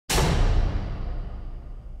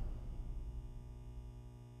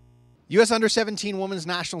U.S. Under-17 Women's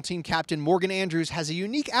National Team captain Morgan Andrews has a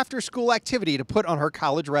unique after-school activity to put on her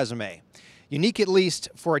college resume. Unique at least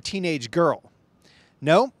for a teenage girl.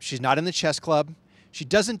 No, she's not in the chess club, she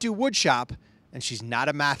doesn't do woodshop, and she's not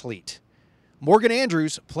a mathlete. Morgan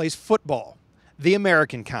Andrews plays football, the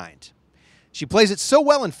American kind. She plays it so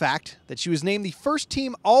well, in fact, that she was named the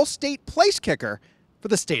first-team All-State place kicker for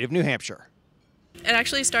the state of New Hampshire. It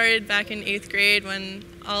actually started back in 8th grade when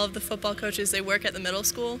all of the football coaches, they work at the middle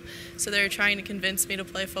school, so they were trying to convince me to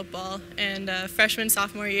play football. And freshman,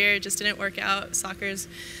 sophomore year, it just didn't work out.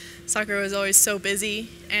 Soccer was always so busy,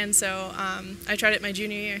 and so I tried it my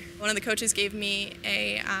junior year. One of the coaches gave me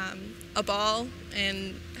a ball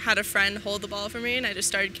and had a friend hold the ball for me, and I just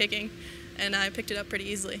started kicking, and I picked it up pretty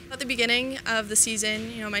easily. At the beginning of the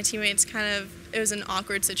season, my teammates it was an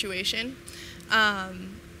awkward situation.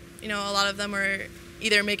 A lot of them were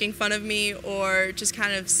either making fun of me or just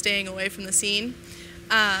kind of staying away from the scene.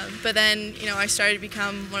 But then, I started to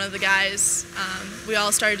become one of the guys. We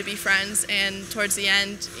all started to be friends, and towards the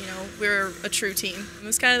end, we were a true team. It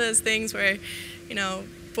was kind of those things where,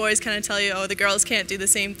 boys kind of tell you, oh, the girls can't do the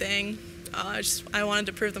same thing. I wanted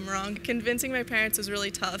to prove them wrong. Convincing my parents was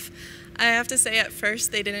really tough. I have to say, at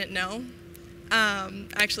first, they didn't know.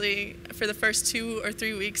 Actually, for the first 2 or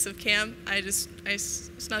 3 weeks of camp, I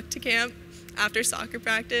snuck to camp after soccer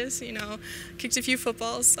practice, kicked a few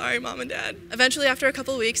footballs. Sorry, Mom and Dad. Eventually, after a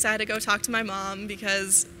couple of weeks, I had to go talk to my mom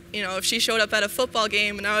because, if she showed up at a football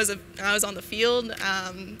game and I was on the field,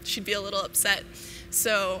 she'd be a little upset.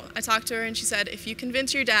 So I talked to her and she said, if you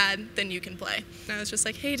convince your dad, then you can play. And I was just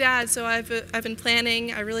like, hey, Dad, so I've been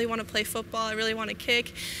planning. I really want to play football. I really want to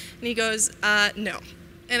kick. And he goes, no.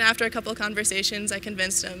 And after a couple of conversations, I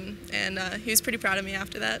convinced him, and he was pretty proud of me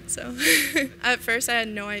after that. So at first, I had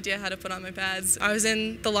no idea how to put on my pads. I was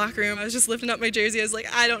in the locker room. I was just lifting up my jersey. I was like,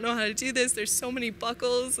 I don't know how to do this. There's so many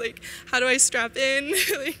buckles. Like, how do I strap in?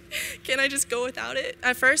 Can I just go without it?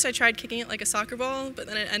 At first, I tried kicking it like a soccer ball, but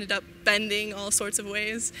then it ended up bending all sorts of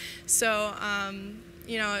ways. So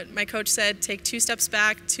my coach said, take 2 steps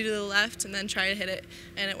back, 2 to the left, and then try to hit it,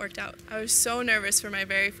 and it worked out. I was so nervous for my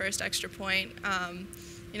very first extra point.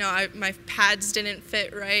 My pads didn't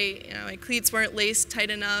fit right. My cleats weren't laced tight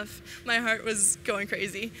enough. My heart was going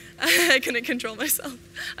crazy. I couldn't control myself.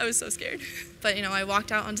 I was so scared. But, I walked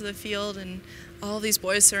out onto the field and all these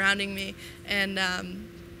boys surrounding me, and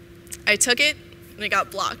I took it, and it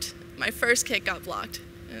got blocked. My first kick got blocked.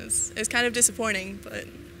 It was kind of disappointing, but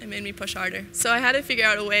it made me push harder. So I had to figure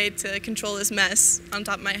out a way to control this mess on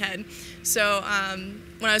top of my head. So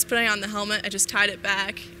when I was putting on the helmet, I just tied it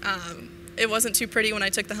back. It wasn't too pretty when I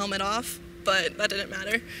took the helmet off, but that didn't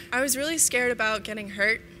matter. I was really scared about getting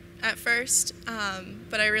hurt at first,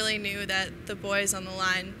 but I really knew that the boys on the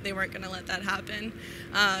line, they weren't going to let that happen.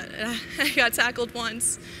 I got tackled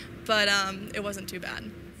once, but it wasn't too bad.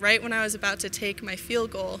 Right when I was about to take my field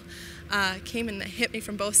goal, came and hit me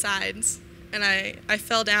from both sides, and I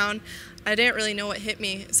fell down. I didn't really know what hit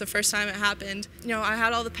me. It's the first time it happened. I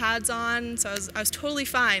had all the pads on, so I was totally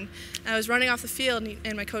fine. I was running off the field,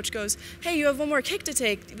 and my coach goes, hey, you have one more kick to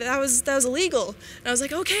take. That was illegal. And I was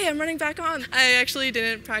like, okay, I'm running back on. I actually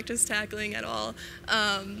didn't practice tackling at all.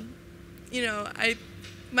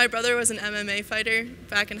 My brother was an MMA fighter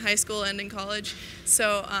back in high school and in college,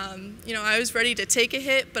 so I was ready to take a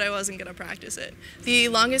hit, but I wasn't going to practice it. The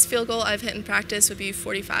longest field goal I've hit in practice would be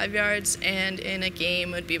 45 yards, and in a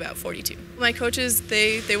game would be about 42. My coaches,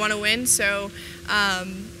 they want to win, so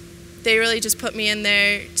they really just put me in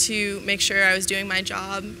there to make sure I was doing my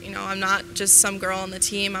job. I'm not just some girl on the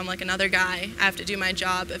team. I'm like another guy. I have to do my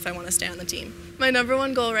job if I want to stay on the team. My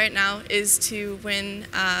 #1 goal right now is to win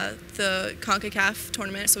the CONCACAF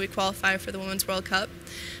tournament, so we qualify for the Women's World Cup.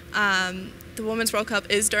 The Women's World Cup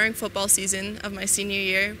is during football season of my senior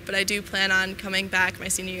year, but I do plan on coming back my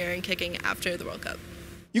senior year and kicking after the World Cup.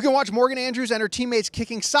 You can watch Morgan Andrews and her teammates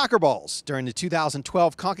kicking soccer balls during the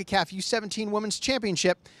 2012 CONCACAF U17 Women's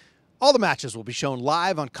Championship. All the matches will be shown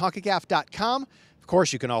live on CONCACAF.com. Of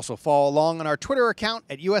course, you can also follow along on our Twitter account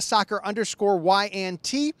at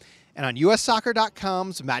USSoccer_YNT and on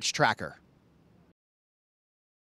USSoccer.com's Match Tracker.